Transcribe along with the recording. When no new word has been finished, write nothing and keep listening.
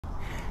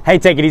Hey,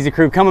 Take It Easy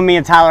crew, come with me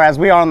and Tyler as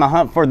we are on the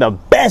hunt for the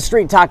best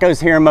street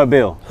tacos here in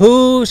Mobile.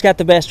 Who's got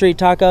the best street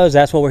tacos?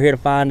 That's what we're here to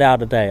find out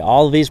today.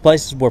 All of these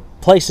places were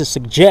places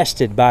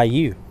suggested by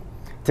you.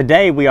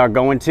 Today we are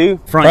going to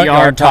Front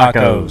Yard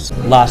Tacos.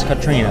 Las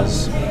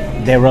Catrinas.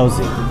 De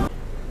Rosie.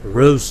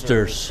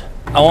 Roosters.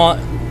 I want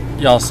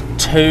y'all's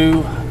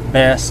two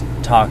best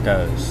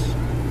tacos.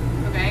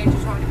 Okay,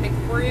 just want me to pick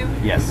it for you?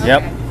 Yes. Okay,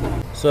 Yep. cool.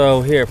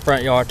 So here,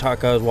 Front Yard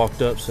Tacos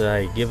walked up,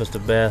 said, hey, give us the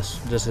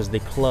best. This is the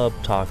club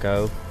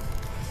taco.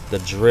 The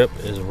drip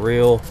is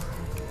real.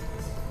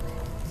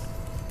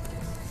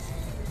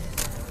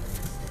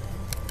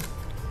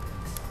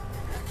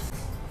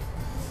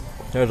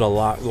 There's a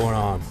lot going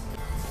on.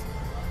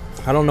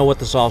 I don't know what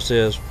the sauce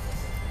is.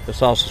 The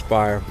sauce is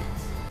fire.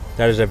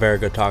 That is a very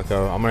good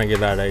taco. I'm gonna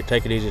give that a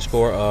Take It Easy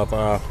score of,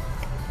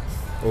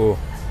 ooh,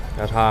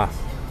 that's high.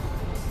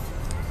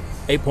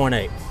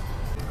 8.8.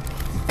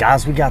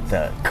 Guys, we got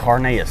the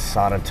carne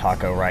asada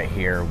taco right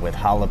here with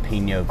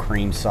jalapeno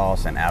cream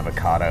sauce and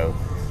avocado.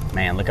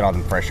 Man, look at all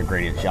them fresh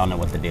ingredients. Y'all know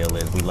what the deal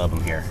is. We love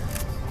them here.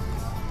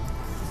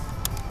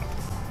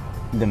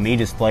 The meat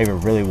is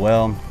flavored really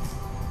well.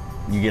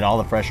 You get all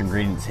the fresh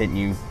ingredients hitting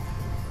you.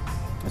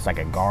 It's like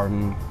a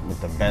garden with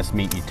the best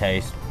meat you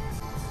taste.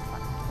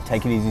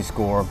 Take It Easy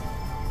score of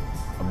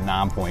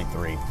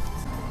 9.3.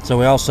 So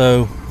we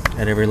also,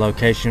 at every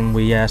location,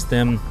 we ask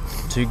them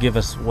to give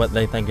us what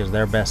they think is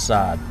their best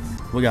side.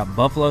 We got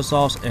buffalo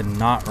sauce and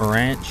Knot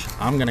Ranch.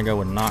 I'm gonna go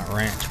with Knot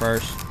Ranch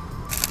first.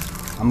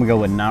 I'm gonna go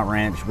with Knot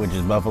Ranch, which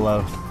is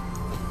buffalo.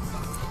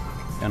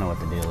 Y'all know what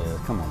the deal is.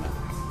 Come on now.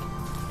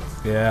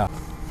 Yeah,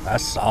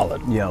 that's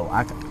solid. Yo,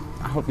 I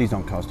hope these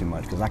don't cost too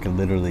much because I could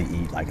literally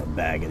eat like a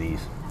bag of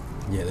these.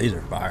 Yeah, these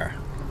are fire.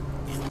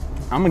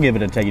 I'm gonna give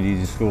it a Take It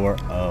Easy score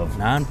of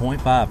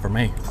 9.5 for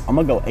me. I'm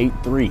gonna go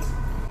 8.3.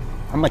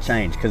 I'm gonna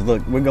change because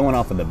look, we're going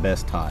off of the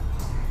best tot,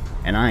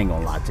 and I ain't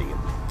gonna lie to you.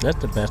 That's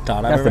the best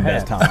tot I've ever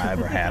had. That's the best tot I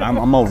ever had. I'm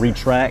gonna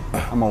retract.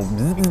 I'm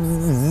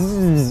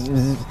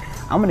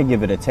gonna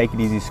give it a Take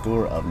It Easy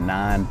score of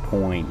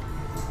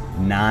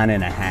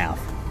 9.9.5.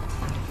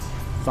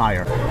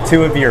 Fire.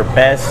 Two of your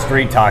best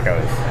street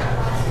tacos.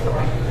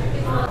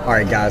 All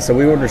right, guys. So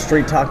we ordered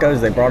street tacos.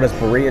 They brought us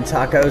burrito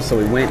tacos, so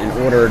we went and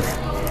ordered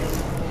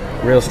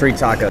real street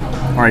tacos.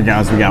 All right,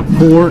 guys. We got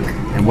pork,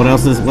 and what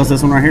else is? What's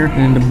this one right here?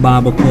 And the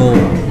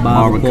barbacoa.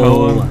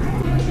 Barbacoa.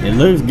 It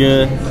looks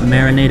good.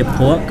 Marinated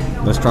pork.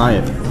 Let's try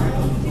it.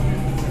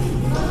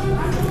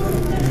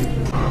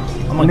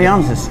 I'm gonna be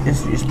honest,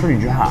 it's pretty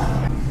dry.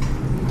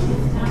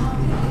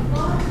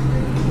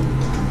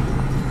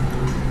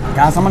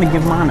 Guys, I'm gonna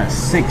give mine a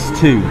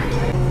 6.2.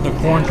 The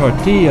corn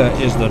tortilla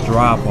is the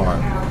dry part,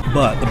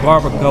 but the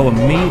barbacoa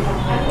meat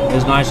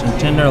is nice and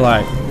tender.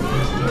 Like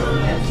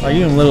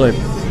you can literally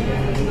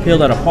peel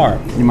that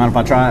apart. You mind if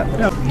I try it?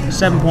 Yep.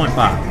 7.5.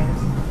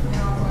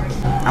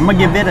 I'm gonna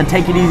give it a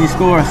Take It Easy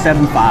score of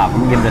 7.5. I'm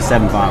gonna give it a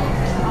 7.5.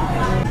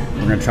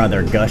 We're gonna try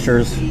their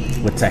gushers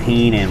with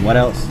tahini and what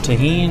else?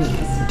 Tahini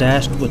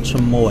dashed with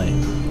chamoy.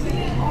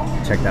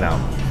 Check that out.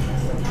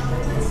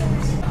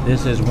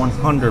 This is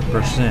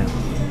 100%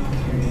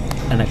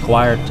 an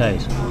acquired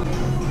taste.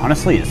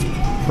 Honestly, it's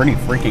pretty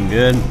freaking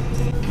good.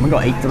 I'm gonna go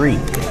 8.3.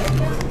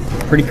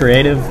 Pretty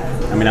creative.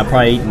 I mean, I've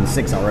probably eaten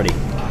 6 already.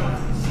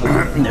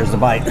 There's the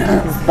bite.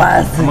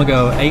 I'm gonna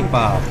go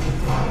 8.5.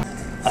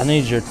 I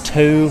need your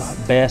two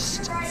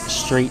best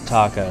street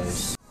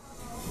tacos.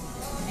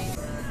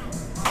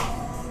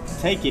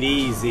 Take it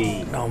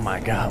easy. Oh my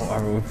God,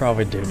 we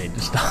probably do need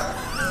to stop.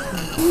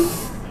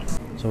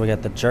 So we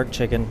got the jerk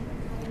chicken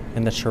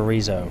and the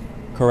chorizo,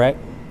 correct?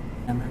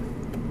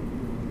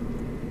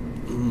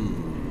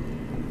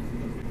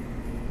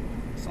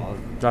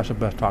 Solid. That's the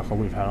best taco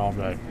we've had all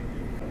day.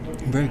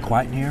 Very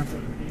quiet in here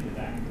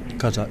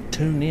because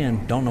tune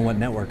in, don't know what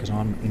network is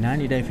on.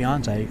 90 Day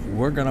Fiance,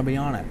 we're gonna be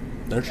on it.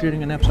 They're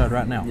shooting an episode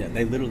right now. Yeah,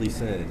 they literally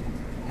said,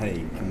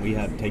 hey, can we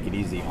have Take It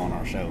Easy on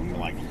our show? And we're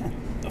like,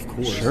 of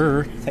course.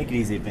 Sure. Take It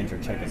Easy Adventure,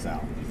 check us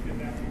out.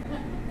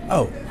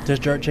 Oh, this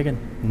jerk chicken,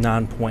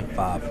 9.5.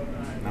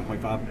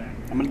 9.5?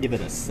 I'm gonna give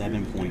it a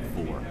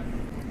 7.4.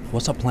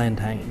 What's a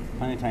plantain?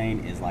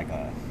 Plantain is like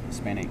a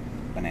Hispanic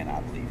banana, I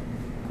believe.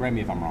 Correct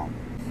me if I'm wrong.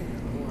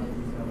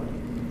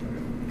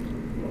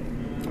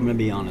 I'm gonna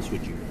be honest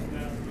with you.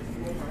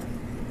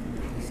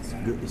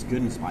 It's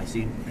good and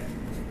spicy,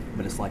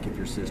 but it's like if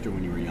your sister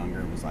when you were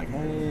younger was like,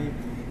 hey,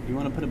 you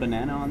wanna put a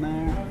banana on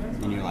there?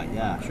 And you're like,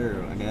 yeah,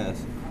 sure, I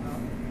guess.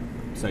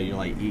 So you're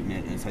like eating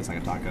it and it tastes like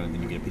a taco and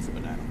then you get a piece of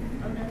banana.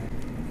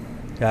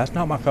 Yeah, that's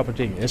not my cup of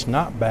tea. It's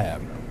not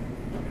bad.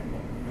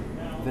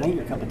 If it ain't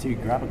your cup of tea,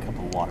 grab a cup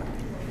of water.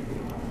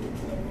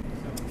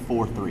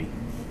 4.3.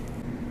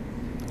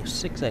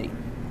 6.8.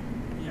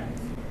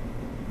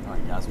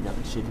 Alright guys, we got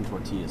the chicken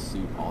tortilla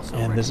soup also.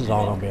 And this is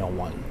all gonna be on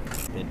one.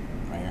 It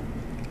right here.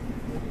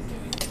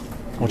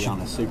 What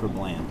On a super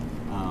bland.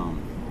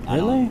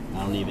 Really?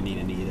 I don't even need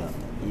to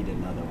eat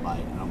another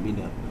bite. I don't mean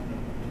to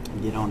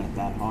get on it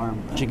that hard.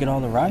 Did you get all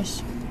the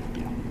rice?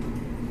 Yeah.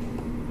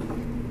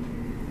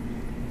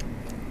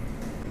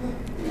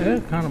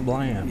 It's kind of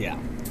bland. Yeah.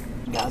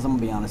 Guys, I'm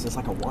gonna be honest, it's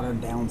like a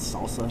watered down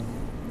salsa.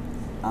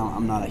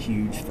 I'm not a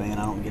huge fan.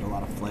 I don't get a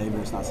lot of flavor.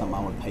 It's not something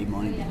I would pay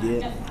money to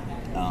get.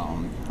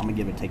 I'm gonna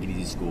give it a take it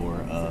easy score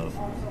of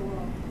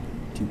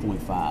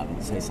 2.5.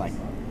 It tastes like,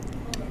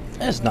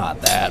 It's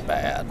not that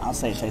bad. I'll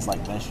say it tastes like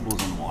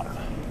vegetables and water,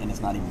 and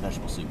it's not even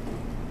vegetable soup.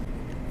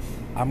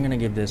 I'm gonna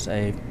give this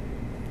a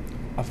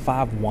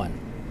 5-1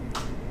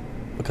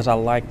 because I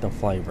like the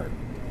flavor,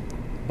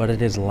 but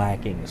it is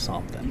lacking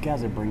something. You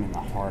guys are bringing the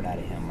heart out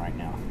of him right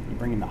now. You're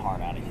bringing the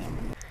heart out of him.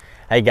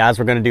 Hey guys,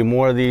 we're gonna do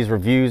more of these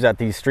reviews at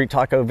these street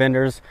taco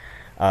vendors.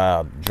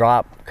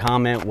 Drop,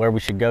 comment where we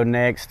should go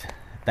next.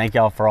 Thank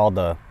y'all for all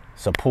the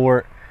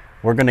support.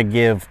 We're gonna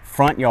give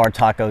Front Yard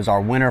Tacos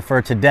our winner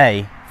for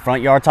today.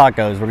 Front Yard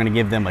Tacos, we're gonna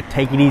give them a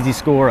take it easy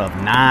score of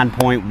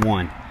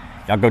 9.1.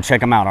 Y'all go check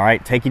them out, all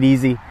right? Take it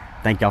easy.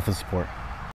 Thank y'all for the support.